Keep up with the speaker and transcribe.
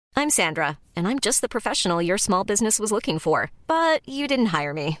I'm Sandra, and I'm just the professional your small business was looking for. But you didn't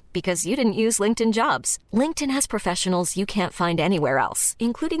hire me because you didn't use LinkedIn Jobs. LinkedIn has professionals you can't find anywhere else,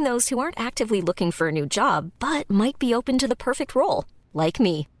 including those who aren't actively looking for a new job, but might be open to the perfect role, like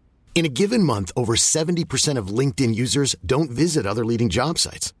me. In a given month, over 70% of LinkedIn users don't visit other leading job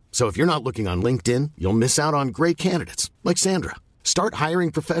sites. So if you're not looking on LinkedIn, you'll miss out on great candidates like Sandra. Start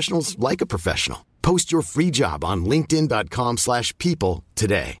hiring professionals like a professional. Post your free job on linkedin.com/people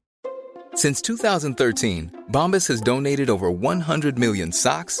today. Since 2013, Bombas has donated over 100 million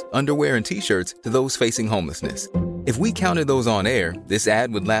socks, underwear, and T-shirts to those facing homelessness. If we counted those on air, this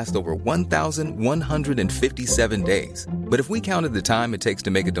ad would last over 1,157 days. But if we counted the time it takes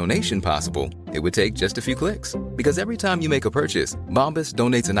to make a donation possible, it would take just a few clicks. Because every time you make a purchase, Bombas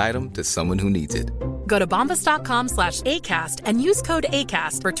donates an item to someone who needs it. Go to bombas.com/ACAST and use code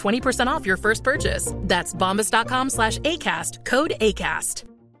ACAST for 20% off your first purchase. That's bombas.com/ACAST, code ACAST.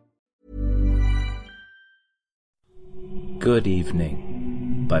 Good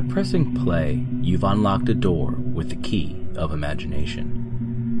evening. By pressing play, you've unlocked a door with the key of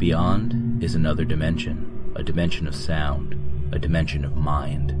imagination. Beyond is another dimension, a dimension of sound, a dimension of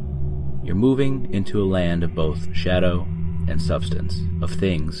mind. You're moving into a land of both shadow and substance, of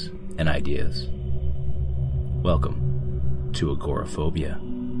things and ideas. Welcome to Agoraphobia.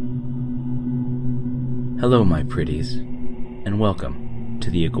 Hello, my pretties, and welcome to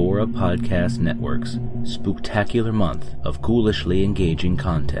the Agora Podcast Network's spooktacular month of ghoulishly engaging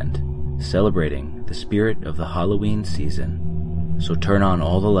content, celebrating the spirit of the Halloween season. So turn on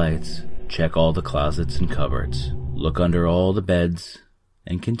all the lights, check all the closets and cupboards, look under all the beds,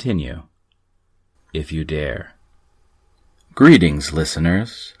 and continue, if you dare. Greetings,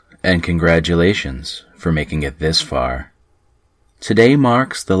 listeners, and congratulations for making it this far. Today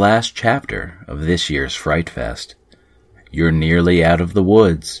marks the last chapter of this year's Fright Fest. You're nearly out of the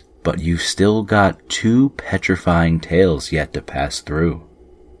woods, but you've still got 2 petrifying tales yet to pass through.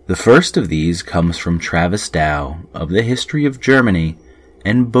 The first of these comes from Travis Dow of the History of Germany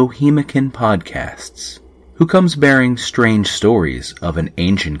and Bohemican podcasts, who comes bearing strange stories of an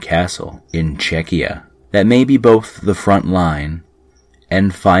ancient castle in Czechia that may be both the front line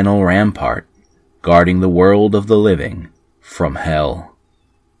and final rampart guarding the world of the living from hell.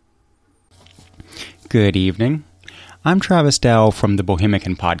 Good evening. I'm Travis Dow from the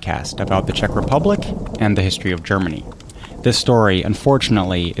Bohemican podcast about the Czech Republic and the history of Germany. This story,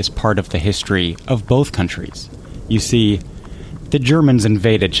 unfortunately, is part of the history of both countries. You see, the Germans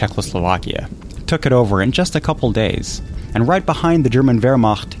invaded Czechoslovakia, took it over in just a couple days, and right behind the German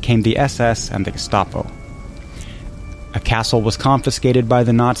Wehrmacht came the SS and the Gestapo. A castle was confiscated by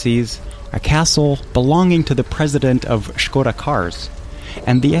the Nazis, a castle belonging to the president of Škoda Cars,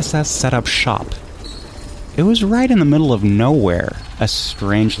 and the SS set up shop. It was right in the middle of nowhere, a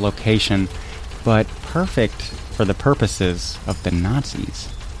strange location, but perfect for the purposes of the Nazis.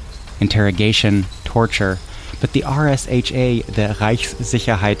 Interrogation, torture, but the RSHA, the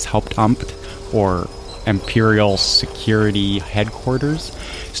Reichssicherheitshauptamt, or Imperial Security Headquarters,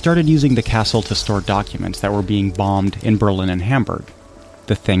 started using the castle to store documents that were being bombed in Berlin and Hamburg.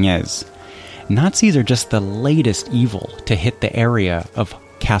 The thing is, Nazis are just the latest evil to hit the area of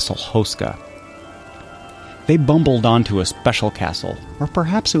Castle Hoska. They bumbled onto a special castle, or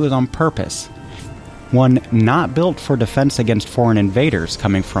perhaps it was on purpose. One not built for defense against foreign invaders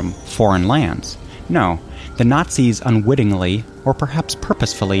coming from foreign lands. No, the Nazis unwittingly, or perhaps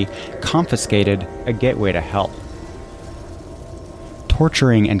purposefully, confiscated a gateway to hell.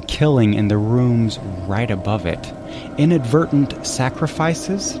 Torturing and killing in the rooms right above it. Inadvertent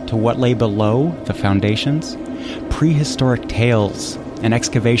sacrifices to what lay below the foundations. Prehistoric tales and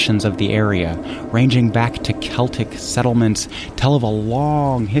excavations of the area, ranging back to Celtic settlements, tell of a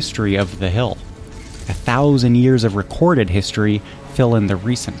long history of the hill. 1,000 years of recorded history fill in the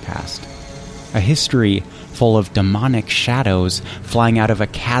recent past. A history full of demonic shadows flying out of a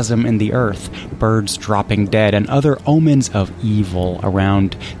chasm in the earth, birds dropping dead, and other omens of evil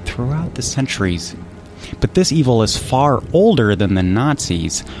around throughout the centuries. But this evil is far older than the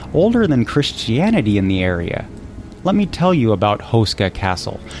Nazis, older than Christianity in the area. Let me tell you about Hoska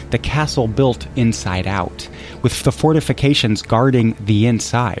Castle, the castle built inside out, with the fortifications guarding the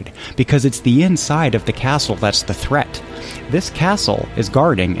inside, because it's the inside of the castle that's the threat. This castle is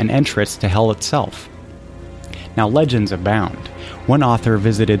guarding an entrance to hell itself. Now, legends abound. One author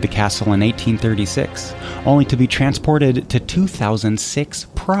visited the castle in 1836, only to be transported to 2006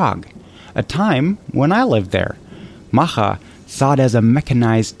 Prague, a time when I lived there. Macha saw it as a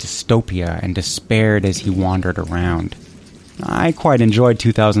mechanized dystopia and despaired as he wandered around. I quite enjoyed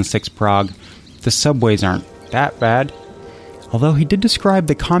 2006 Prague. The subways aren't that bad. Although he did describe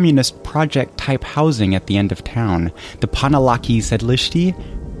the communist project-type housing at the end of town, the Panalaki Sedlišti.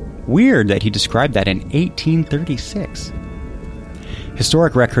 Weird that he described that in 1836.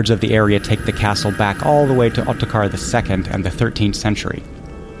 Historic records of the area take the castle back all the way to Ottokar II and the 13th century.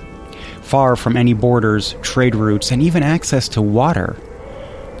 Far from any borders, trade routes, and even access to water.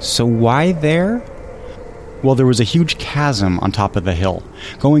 So why there? Well, there was a huge chasm on top of the hill,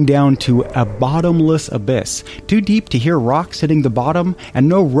 going down to a bottomless abyss, too deep to hear rocks hitting the bottom, and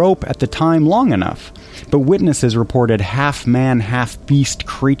no rope at the time long enough. But witnesses reported half-man, half-beast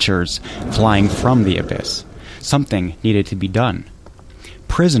creatures flying from the abyss. Something needed to be done.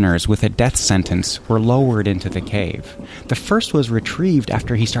 Prisoners with a death sentence were lowered into the cave. The first was retrieved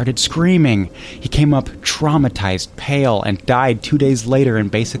after he started screaming. He came up traumatized, pale, and died 2 days later in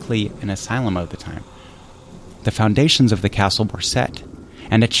basically an asylum at the time. The foundations of the castle were set,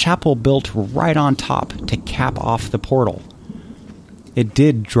 and a chapel built right on top to cap off the portal. It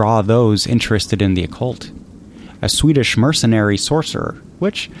did draw those interested in the occult. A Swedish mercenary sorcerer,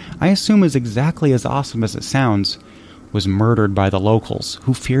 which I assume is exactly as awesome as it sounds, was murdered by the locals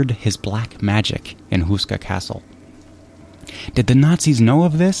who feared his black magic in Huska Castle. Did the Nazis know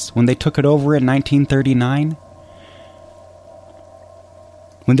of this when they took it over in 1939?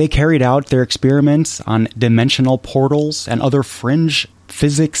 When they carried out their experiments on dimensional portals and other fringe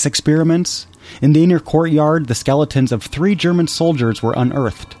physics experiments, in the inner courtyard, the skeletons of 3 German soldiers were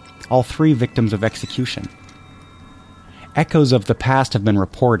unearthed, all 3 victims of execution. Echoes of the past have been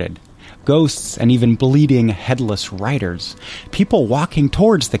reported. Ghosts and even bleeding, headless riders. People walking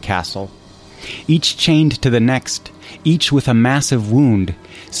towards the castle. Each chained to the next, each with a massive wound,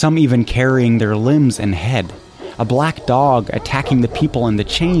 some even carrying their limbs and head. A black dog attacking the people in the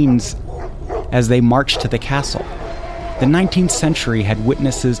chains as they marched to the castle. The 19th century had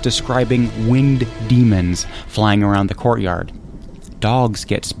witnesses describing winged demons flying around the courtyard. Dogs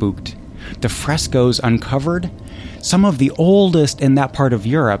get spooked. The frescoes uncovered, some of the oldest in that part of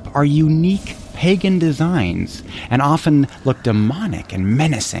Europe, are unique pagan designs and often look demonic and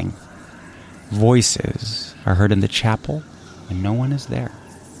menacing. Voices are heard in the chapel when no one is there.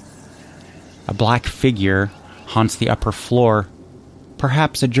 A black figure haunts the upper floor.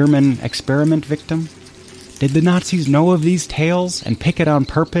 Perhaps a German experiment victim? Did the Nazis know of these tales and pick it on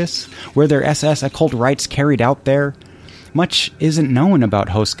purpose? Were their SS occult rites carried out there? Much isn't known about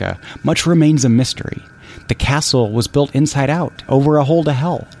Huska. Much remains a mystery. The castle was built inside out, over a hole to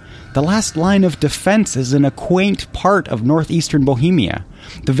hell. The last line of defense is in a quaint part of northeastern Bohemia.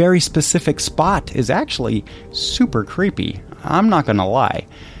 The very specific spot is actually super creepy. I'm not gonna lie.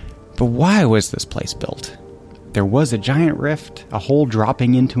 But why was this place built? There was a giant rift, a hole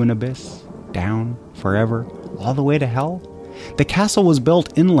dropping into an abyss, down, forever, all the way to hell. The castle was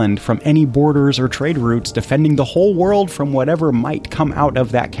built inland from any borders or trade routes, defending the whole world from whatever might come out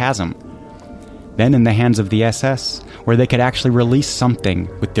of that chasm. Then in the hands of the SS, where they could actually release something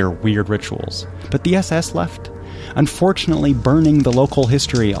with their weird rituals. But the SS left, unfortunately burning the local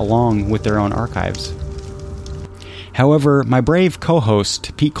history along with their own archives. However, my brave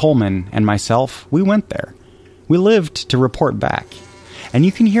co-host, Pete Coleman, and myself, we went there. We lived to report back. And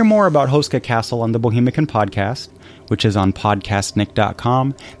you can hear more about Huska Castle on the Bohemican podcast, which is on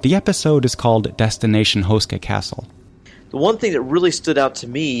podcastnick.com. The episode is called Destination Huska Castle. The one thing that really stood out to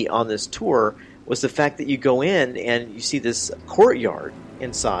me on this tour was the fact that you go in and you see this courtyard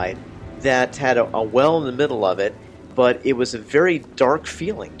inside that had a well in the middle of it, but it was a very dark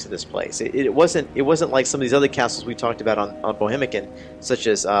feeling to this place. It wasn't like some of these other castles we talked about on Bohemican, such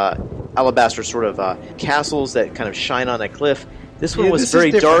as alabaster sort of castles that kind of shine on a cliff. This one was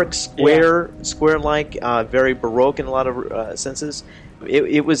very dark, square-like, very Baroque in a lot of senses.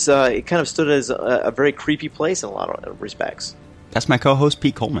 It kind of stood as a very creepy place in a lot of respects. That's my co-host,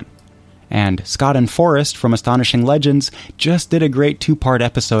 Pete Coleman. And Scott and Forrest from Astonishing Legends just did a great 2-part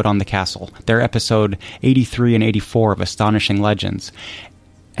episode on the castle. Their episode 83 and 84 of Astonishing Legends.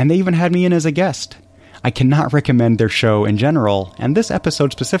 And they even had me in as a guest. I cannot recommend their show in general, and this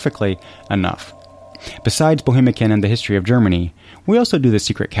episode specifically, enough. Besides Bohemican and the history of Germany, we also do The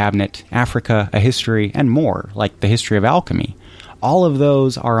Secret Cabinet, Africa, A History, and more, like the history of alchemy. All of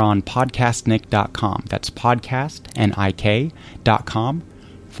those are on podcastnick.com. That's podcastnik.com.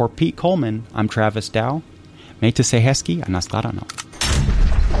 For Pete Coleman, I'm Travis Dow. Mejte se hezky a nashledanou.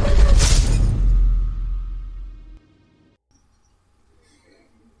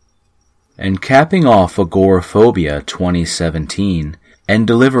 And capping off Agoraphobia 2017 and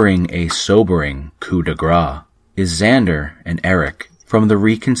delivering a sobering coup de grace is Xander and Eric from the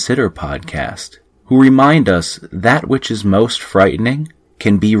Reconsider podcast, who remind us that which is most frightening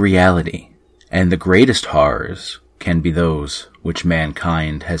can be reality, and the greatest horrors can be those which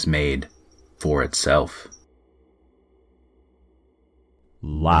mankind has made for itself.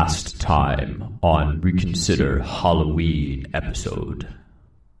 Last time on Reconsider Halloween episode.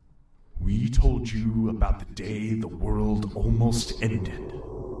 We told you about the day the world almost ended.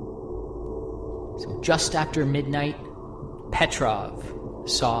 So just after midnight, Petrov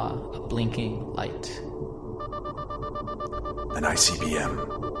saw a blinking light. An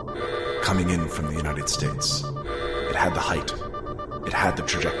ICBM coming in from the United States. It had the height, it had the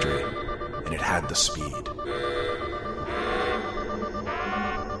trajectory, and it had the speed.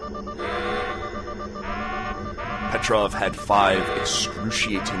 Petrov had 5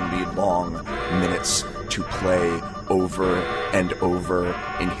 excruciatingly long minutes to play over and over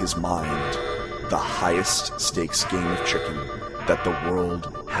in his mind the highest stakes game of chicken that the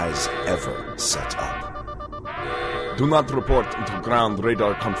world has ever set up. Do not report until ground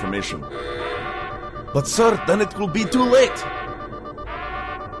radar confirmation. But sir, then it will be too late.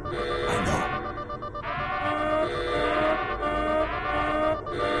 I know.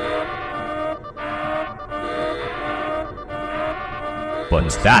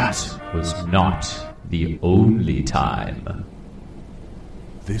 But that was not the only time.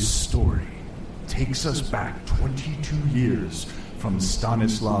 This story takes us back 22 years from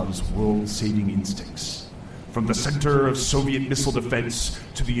Stanislav's world-saving instincts. From the center of Soviet missile defense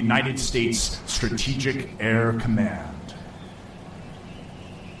to the United States Strategic Air Command.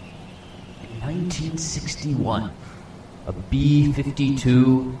 In 1961, a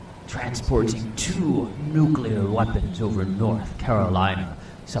B-52 transporting 2 nuclear weapons over North Carolina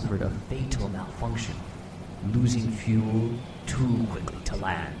suffered a fatal malfunction, losing fuel too quickly to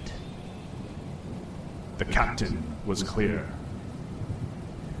land. The captain was clear.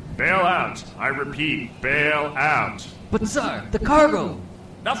 Bail out. I repeat, bail out. But sir, the cargo!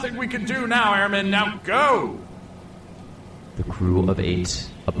 Nothing we can do now, airmen. Now go! The crew of 8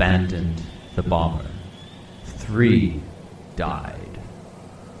 abandoned the bomber. 3 died.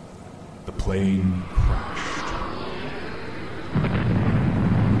 The plane crashed.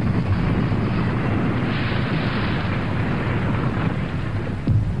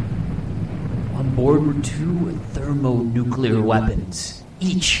 On board were 2 thermonuclear weapons,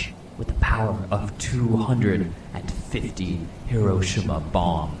 each with the power of 250 Hiroshima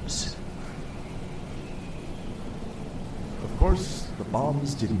bombs. Of course, the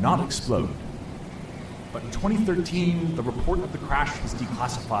bombs did not explode. But in 2013, the report of the crash was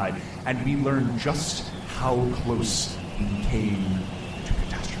declassified, and we learned just how close we came to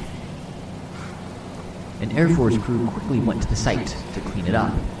catastrophe. An Air Force crew quickly went to the site to clean it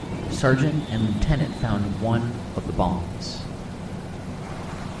up. Sergeant and Lieutenant found one of the bombs.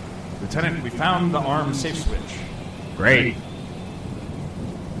 Lieutenant, we found the armed safe switch. Great.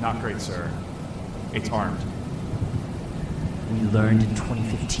 Not great, sir. It's armed. We learned in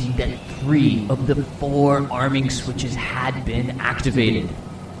 2015 that 3 of the 4 arming switches had been activated.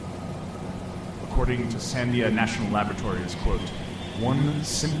 According to Sandia National Laboratories, quote, one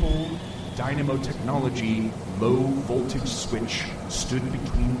simple dynamo technology low-voltage switch stood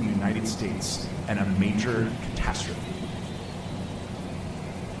between the United States and a major catastrophe.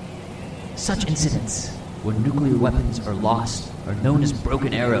 Such incidents, where nuclear weapons are lost, are known as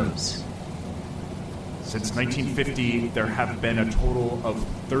broken arrows. Since 1950, there have been a total of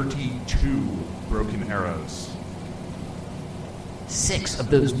 32 broken arrows. 6 of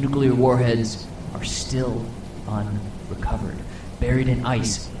those nuclear warheads are still unrecovered, buried in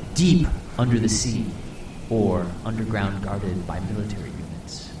ice deep under the sea, or underground guarded by military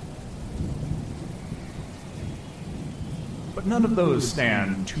units. But none of those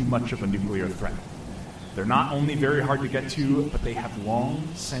stand too much of a nuclear threat. They're not only very hard to get to, but they have long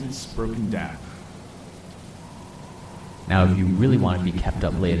since broken down. Now, if you really want to be kept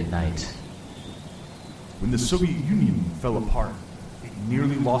up late at night... When the Soviet Union fell apart, it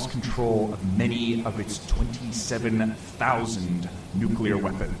nearly lost control of many of its 27,000 nuclear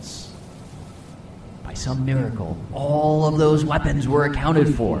weapons. By some miracle, all of those weapons were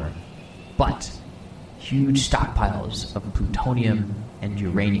accounted for. But huge stockpiles of plutonium and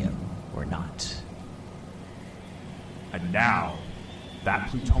uranium were not. And now, that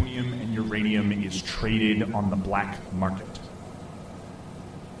plutonium and uranium is traded on the black market.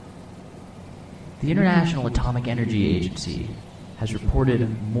 The International Atomic Energy Agency has reported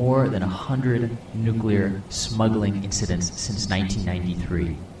more than 100 nuclear smuggling incidents since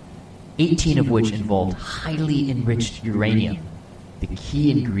 1993, 18 of which involved highly enriched uranium, the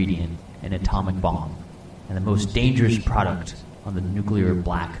key ingredient in an atomic bomb, and the most dangerous product on the nuclear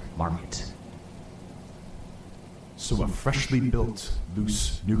black market. So a freshly built,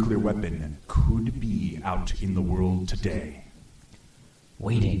 loose nuclear weapon could be out in the world today.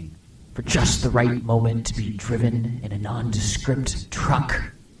 Waiting for just the right moment to be driven in a nondescript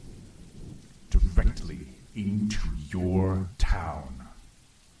truck. Directly into your town.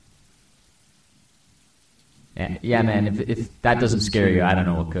 Yeah, man, if that doesn't scare you, I don't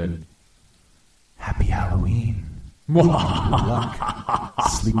know what could. Happy Halloween. Good luck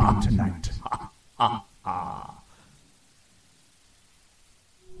sleeping tonight.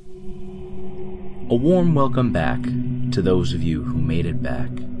 A warm welcome back to those of you who made it back,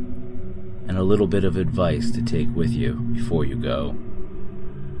 and a little bit of advice to take with you before you go.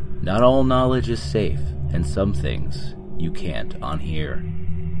 Not all knowledge is safe, and some things you can't unhear.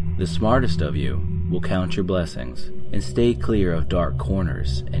 The smartest of you will count your blessings and stay clear of dark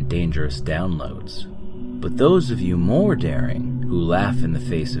corners and dangerous downloads. But those of you more daring, who laugh in the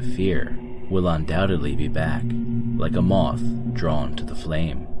face of fear, will undoubtedly be back, like a moth drawn to the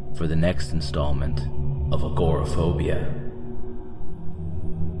flame, for the next installment of Agoraphobia.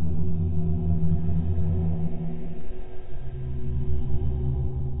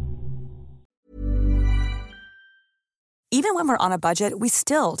 Even when we're on a budget, we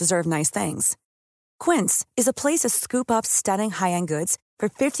still deserve nice things. Quince is a place to scoop up stunning high-end goods for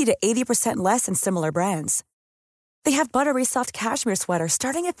 50 to 80% less than similar brands. They have buttery soft cashmere sweaters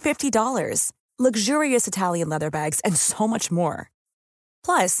starting at $50, luxurious Italian leather bags, and so much more.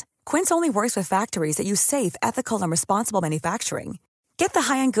 Plus, Quince only works with factories that use safe, ethical, and responsible manufacturing. Get the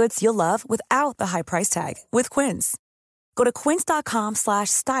high-end goods you'll love without the high price tag with Quince. Go to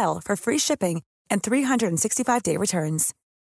quince.com/style for free shipping and 365-day returns.